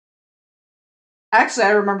 Actually,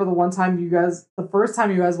 I remember the first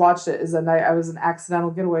time you guys watched it is the night I was an accidental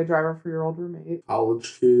getaway driver for your old roommate.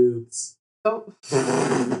 College kids. Oh.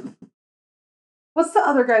 What's the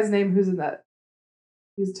other guy's name who's in that?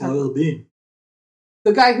 He's Tyler Bean.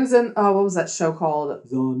 The guy who's in, what was that show called?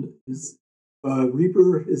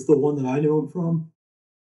 Reaper is the one that I know him from.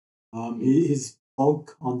 He's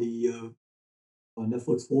Hulk on the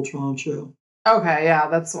Netflix Voltron show. Okay, yeah,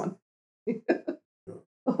 that's the one.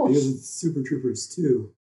 He was in Super Troopers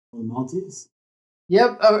too. On the Maltese?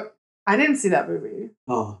 Yep. Oh, I didn't see that movie.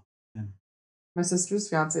 Oh, yeah. My sister's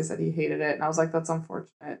fiance said he hated it, and I was like, that's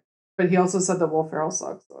unfortunate. But he also said that Will Ferrell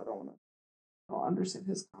sucks, so I don't understand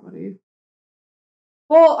his comedy.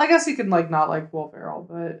 Well, I guess you can not like Will Ferrell,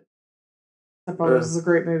 but Step Brothers is a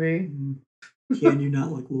great movie. Can you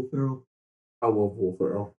not like Will Ferrell? I love Will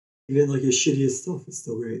Ferrell. Even like his shittiest stuff is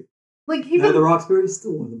still great. Even the Roxbury is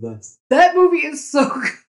still one of the best. That movie is so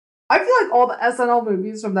good. I feel like all the SNL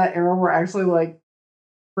movies from that era were actually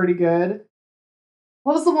pretty good.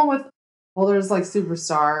 What was the one with? Well, there's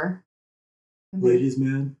Superstar. Ladies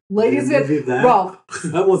Man. Ladies Man. Ralph.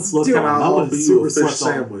 That one slept on. That one's super fish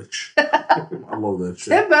sandwich. I love that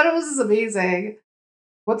shit. Tim Meadows is amazing.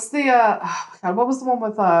 What's the oh my god, what was the one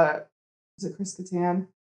with was it Chris Kattan?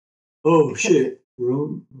 Oh shit.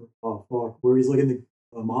 Oh fuck. Where he's in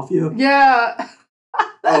the mafia? Yeah.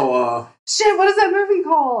 Shit, what is that movie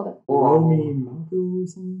called? Romy Mako or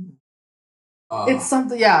something? It's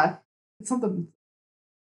something, yeah. It's something.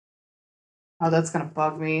 Oh, that's gonna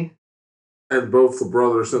bug me. And both the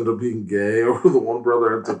brothers end up being gay, or the one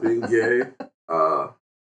brother ends up being gay.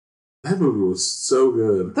 That movie was so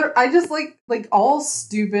good. I just like all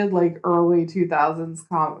stupid early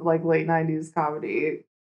 2000s late 90s comedy.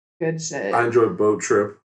 Good shit. I enjoyed Boat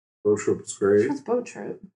Trip. Boat Trip was great. What's Boat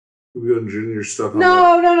Trip? We got Junior stuck on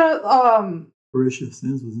No. Horatio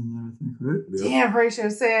Sands was in there, I think, right? Yep. Damn, Horatio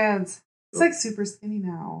Sands. He's super skinny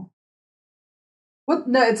now. What?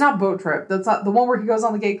 No, it's not Boat Trip. That's not the one where he goes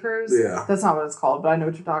on the gay cruise. Yeah. That's not what it's called, but I know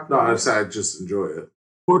what you're talking about. No, I just enjoy it.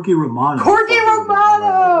 Corky Romano. Corky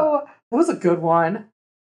Romano! That was a good one.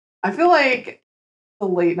 I feel like the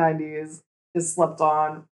late 90s is slept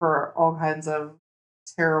on for all kinds of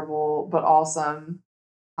terrible but awesome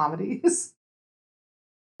comedies.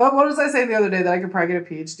 But what was I saying the other day that I could probably get a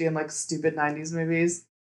PhD in stupid 90s movies?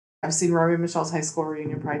 I've seen Romy and Michelle's High School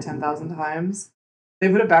Reunion probably 10,000 times. They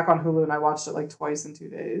put it back on Hulu and I watched it twice in 2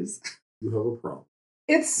 days. You have a problem.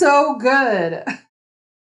 It's so good.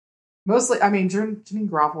 Mostly, I mean, Janine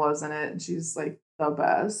Garofalo's in it and she's the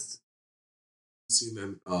best. Seen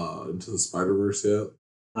Into the Spider-Verse yet?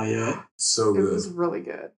 Not yet. So good. It was really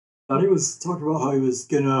good. He was talking about how he was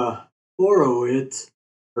gonna borrow it,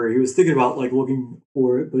 or he was thinking about looking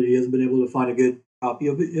for it, but he hasn't been able to find a good copy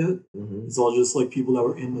of it yet. Mm-hmm. It's all just people that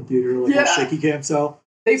were in the theater, shaky cam style.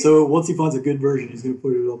 So once he finds a good version, he's gonna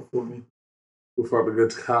put it up for me. We found a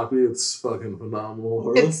good copy. It's fucking phenomenal.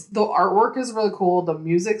 Really? The artwork is really cool. The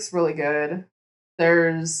music's really good.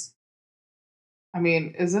 Is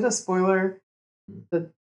it a spoiler? The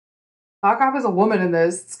Doc Ock is a woman in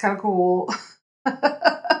this. It's kind of cool.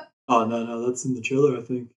 Oh no, that's in the trailer, I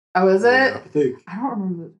think. Oh, is it? Yeah, I think. I don't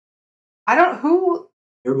remember. Who?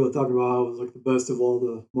 Everybody talking about how it was the best of all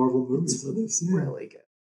the Marvel movies that they've seen. Really good.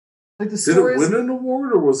 The Did it win an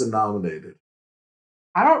award or was it nominated?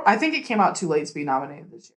 I think it came out too late to be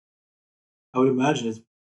nominated this year. I would imagine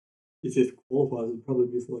if it qualifies, it'd probably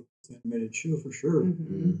be for this animated show for sure.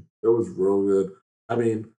 Mm-hmm. It was real good. I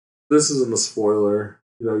mean, this isn't a spoiler.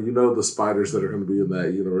 You know the spiders that are going to be in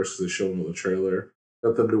that universe because they show them in the trailer.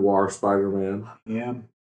 Got the noir Spider-Man.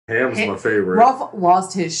 Ham's my favorite. Ralph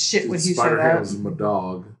lost his shit when he showed up. Spider-Ham's my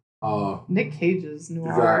dog. Nick Cage's You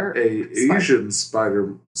noir. got a Asian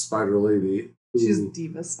spider lady. She's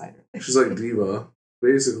Diva Spider. She's like Diva,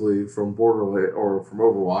 basically from Borderlands or from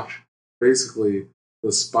Overwatch. Basically,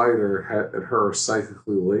 the spider and her are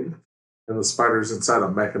psychically linked, and the spider's inside a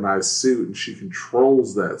mechanized suit, and she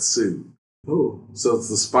controls that suit. Oh. So it's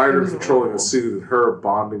the spider controlling the suit and her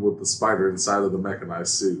bonding with the spider inside of the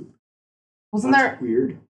mechanized suit. Wasn't there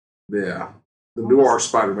weird? Yeah. The noir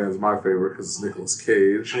Spider-Man is my favorite because it's Nicolas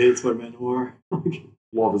Cage. I hate Spider-Man Noir.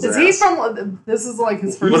 Love his ass. Is he from... This is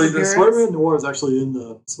his first appearance? Spider-Man Noir is actually in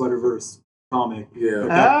the Spider-Verse comic. Yeah.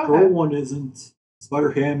 That girl one isn't.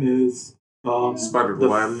 Spider-Ham is.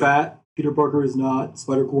 Spider-Gwen. The fat Peter Parker is not.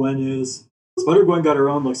 Spider-Gwen is. Spider-Gwen got her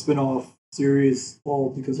own spin-off series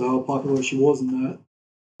all because of how popular she was in that.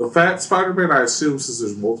 The fat Spider-Man, I assume, since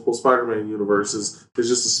there's multiple Spider-Man universes, is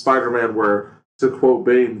just a Spider-Man where, to quote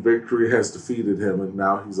Bane, victory has defeated him, and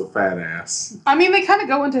now he's a fat ass. I mean, they kind of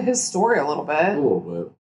go into his story a little bit. A little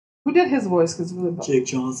bit. Who did his voice? Because really, Jake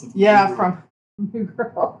Johnson. Yeah, from New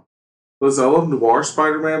Girl. Listen, I love Noir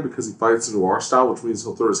Spider-Man because he fights in Noir style, which means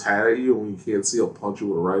he'll throw his hat at you, and when you can't see, he'll punch you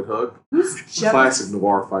with a right hook. Who's classic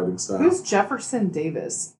Noir fighting style. Who's Jefferson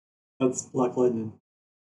Davis? That's Black Lightning.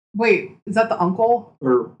 Wait, is that the uncle?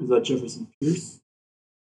 Or is that Jefferson Pierce?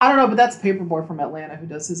 I don't know, but that's Paperboy from Atlanta who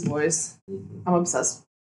does his voice. Mm-hmm. I'm obsessed.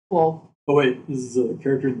 Well, oh wait, this is a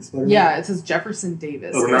character in the Spider-Man? Yeah, it says Jefferson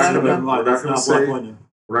Davis. Okay, we're not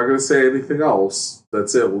going to say anything else.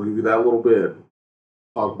 That's it. We'll give you that little bit.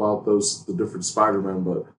 talk about the different Spider-Man,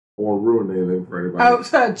 but I won't ruin anything for anybody.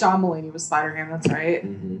 Oh, John Mulaney was Spider-Man. That's right.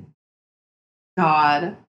 Mm-hmm.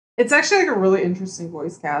 God, it's actually like a really interesting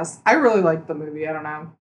voice cast. I really liked the movie. I don't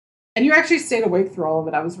know, and you actually stayed awake through all of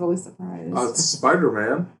it. I was really surprised. It's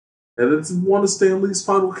Spider-Man, and it's one of Stan Lee's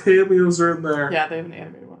final cameos are in there. Yeah, they have an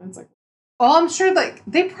animated one. It's like, well, I'm sure like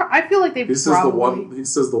I feel like they. He says the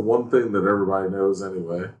one thing that everybody knows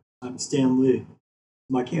anyway. I'm Stan Lee.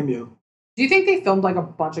 My cameo. Do you think they filmed like a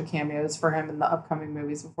bunch of cameos for him in the upcoming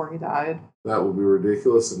movies before he died? That would be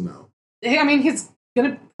ridiculous, and no. I mean, he's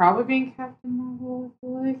gonna probably be in Captain Marvel. I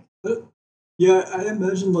feel like. Yeah, I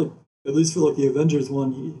imagine like at least for like the Avengers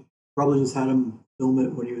one, he probably just had him film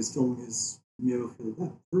it when he was filming his cameo for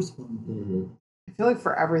that first one. Mm-hmm. I feel like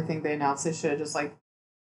for everything they announced, they should have just like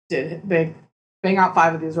bang out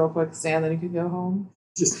 5 of these real quick, Stan, then he could go home.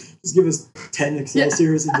 Just give us 10 Excel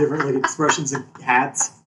series and different like expressions and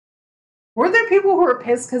hats. Were there people who were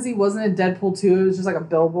pissed because he wasn't in Deadpool 2? It was just like a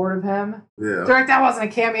billboard of him. Yeah. They're like, that wasn't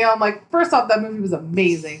a cameo. I'm like, first off, that movie was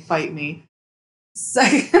amazing. Fight me.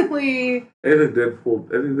 Secondly, anything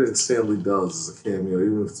Deadpool, Stan Lee does is a cameo,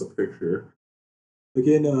 even if it's a picture.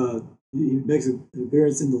 Again, he makes an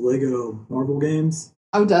appearance in the Lego Marvel games.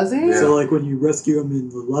 Oh, does he? Yeah. So, like, when you rescue him in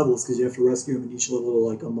the levels, because you have to rescue him in each level to,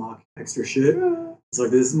 like, unlock extra shit. It's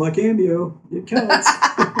like, this is my cameo. It counts.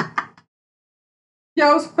 Yeah,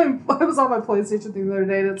 I was on my PlayStation thing the other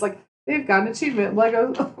day, and it's like, they've got an achievement.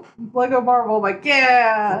 Lego Marvel. I'm like,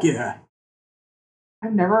 yeah. Yeah.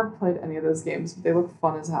 I've never played any of those games, but they look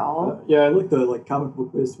fun as hell. Yeah, I like the, like, comic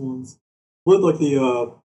book-based ones. I like the,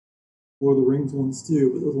 Lord of the Rings ones,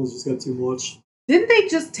 too, but those ones just got too much. Didn't they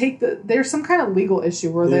just take there's some kind of legal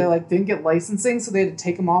issue where they like didn't get licensing, so they had to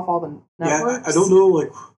take them off all the networks? Yeah, I don't know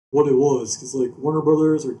like what it was, because like Warner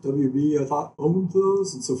Brothers or WB, I thought owned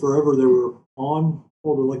those, and so forever they were on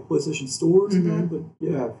all the like PlayStation stores, but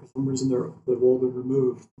yeah, for some reason they've all been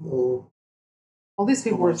removed. All these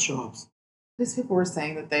people were shops. These people were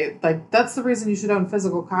saying that they like that's the reason you should own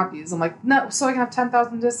physical copies. I'm like, no, so I can have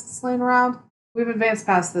 10,000 discs laying around. We've advanced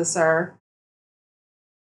past this, sir.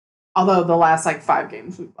 Although the last like 5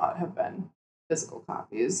 games we've bought have been physical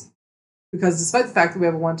copies, because despite the fact that we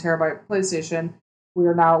have a 1 terabyte PlayStation, we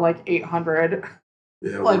are now like 800.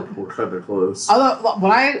 Yeah, like we're kind of close. Although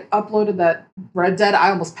when I uploaded that Red Dead,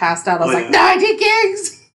 I almost passed out. I was like 90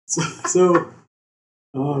 gigs. So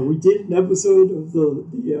we did an episode of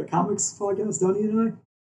the comics podcast, Donnie and I,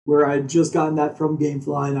 where I had just gotten that from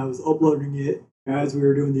GameFly, and I was uploading it as we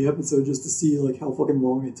were doing the episode just to see like how fucking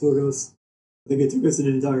long it took us. I think it took us an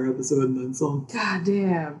entire episode and then some. God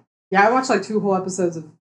damn. Yeah, I watched like 2 whole episodes of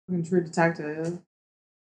fucking True Detective.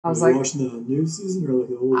 I was like, watching the new season or like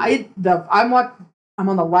the old? I'm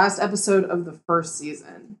on the last episode of the first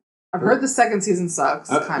season. I've heard the second season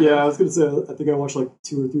sucks. I was gonna say I think I watched like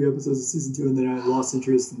 2 or 3 episodes of season 2, and then I lost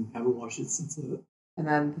interest and haven't watched it since that. And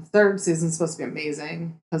then the third season's supposed to be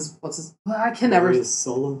amazing because I can never.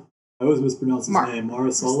 Sala. I always mispronounce his name.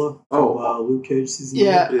 Mara Sala. Oh, Luke Cage season.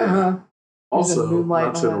 Yeah. Also,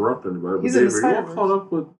 not to interrupt anybody, but David, are you all caught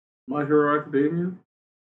up with My Hero Academia?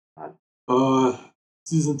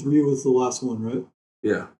 Season 3 was the last one, right?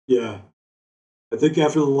 Yeah. Yeah. I think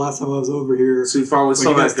after the last time I was over here, so you finally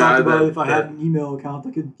saw that guy that if I had an email account,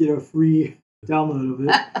 I could get a free download of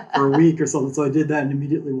it for a week or something. So I did that and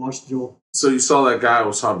immediately watched it all. So you saw that guy I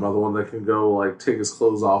was talking about, the one that can go like take his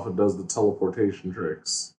clothes off and does the teleportation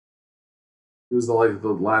tricks. He was the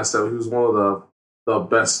last time. He was one of the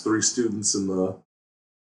best 3 students in the.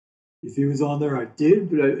 If he was on there, I did,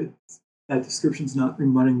 but that description's not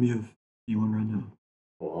reminding me of anyone right now.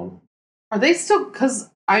 Hold on. Are they still? Because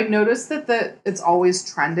I noticed that it's always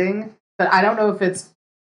trending, but I don't know if it's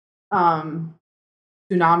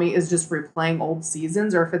Toonami is just replaying old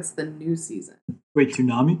seasons or if it's the new season. Wait,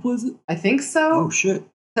 Toonami plays it? I think so. Oh shit!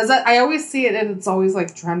 Because I always see it and it's always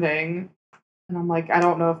like trending, and I'm like, I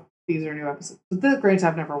don't know if these are new episodes. But granted,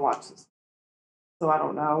 I've never watched this, so I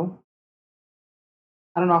don't know.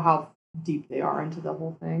 I don't know how deep they are into the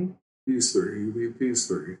whole thing. These 3. You mean these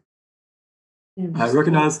 3? I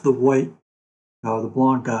recognize the white, the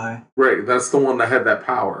blonde guy. Right, that's the one that had that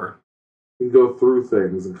power. He can go through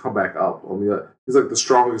things and come back up. He's like the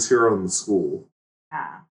strongest hero in the school.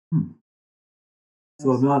 Ah.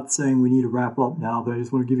 So I'm not saying we need to wrap up now, but I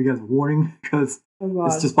just want to give you guys a warning because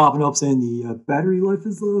it's just popping up saying the battery life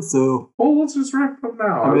is low. So let's just wrap up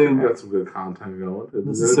now. I think we got some good content going. Doesn't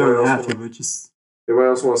necessarily have to, but just. Anybody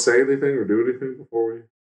else want to say anything or do anything before we?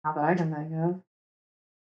 Not that I can think of.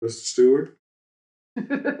 Mr. Stewart? I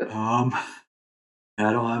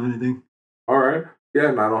don't have anything. All right. Yeah,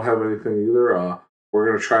 and I don't have anything either. We're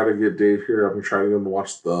going to try to get Dave here. I'm going to try to get him to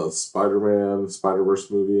watch the Spider-Man, Spider-Verse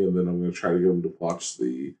movie, and then I'm going to try to get him to watch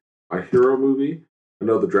the My Hero movie. I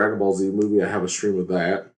know the Dragon Ball Z movie, I have a stream of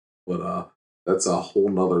that, but that's a whole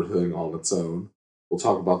nother thing on its own. We'll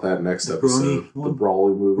talk about that next episode. The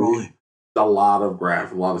Brawly movie. A lot of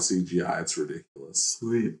graph, a lot of CGI. It's ridiculous.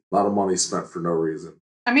 Sweet. A lot of money spent for no reason.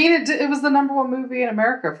 I mean, it was the #1 movie in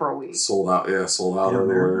America for a week. Sold out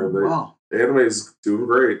everywhere. Wow. Anime's doing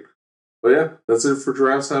great. But yeah, that's it for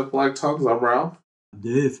Giraffes Have Black Tongues. I'm Ralph. I'm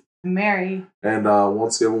Dave. I'm Mary. And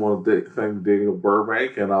once again, we want to thank Daniel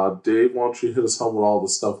Burbank. And Dave, why don't you hit us home with all the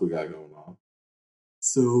stuff we got going on?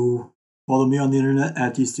 So, follow me on the internet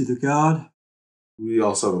at DSTheGod. We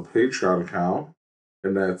also have a Patreon account.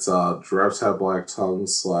 And that's Giraffes Have Black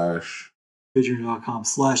Tongues /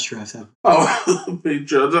 Patreon.com/Giraffes Have.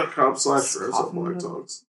 Patreon.com/Giraffes Have Black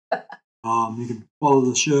Tongues. You can follow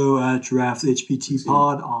the show at Giraffes HPT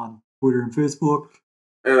Pod on Twitter and Facebook.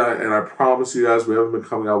 And I promise you guys, we haven't been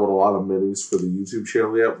coming out with a lot of minis for the YouTube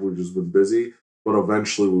channel yet. We've just been busy, but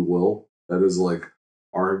eventually we will. That is like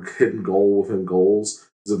our hidden goal within goals.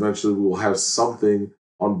 Is eventually we will have something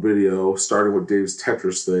on video, starting with Dave's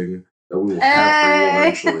Tetris thing, that we will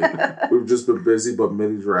have for you eventually. We've just been busy, but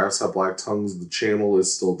Mini Giraffes Have Black Tongues. The channel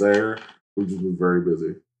is still there. We've just been very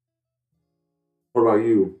busy. What about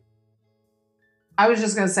you? I was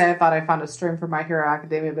just going to say I thought I found a stream for My Hero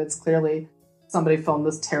Academia, but it's clearly somebody filmed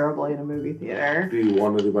this terribly in a movie theater. Do you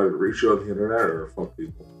want anybody to reach you on the internet or fuck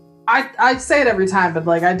people? I say it every time, but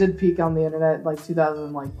like I did peek on the internet like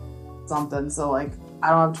 2000 like something, so like I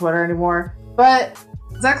don't have Twitter anymore. But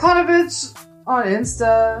Zach Klonovich on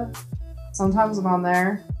Insta. Sometimes I'm on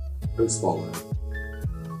there. Who's following?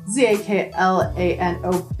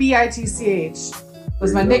 ZAKLANOBITCH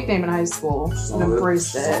was my nickname in high school. And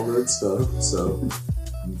embraced it. All that stuff, so you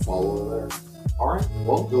can follow her there. Alright,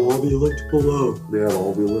 well. They'll all be linked below. Yeah, they'll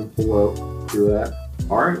all be linked below. Do that.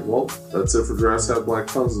 Alright, well, that's it for Giraffes Have Black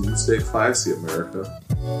Tongues, and you stay classy, America.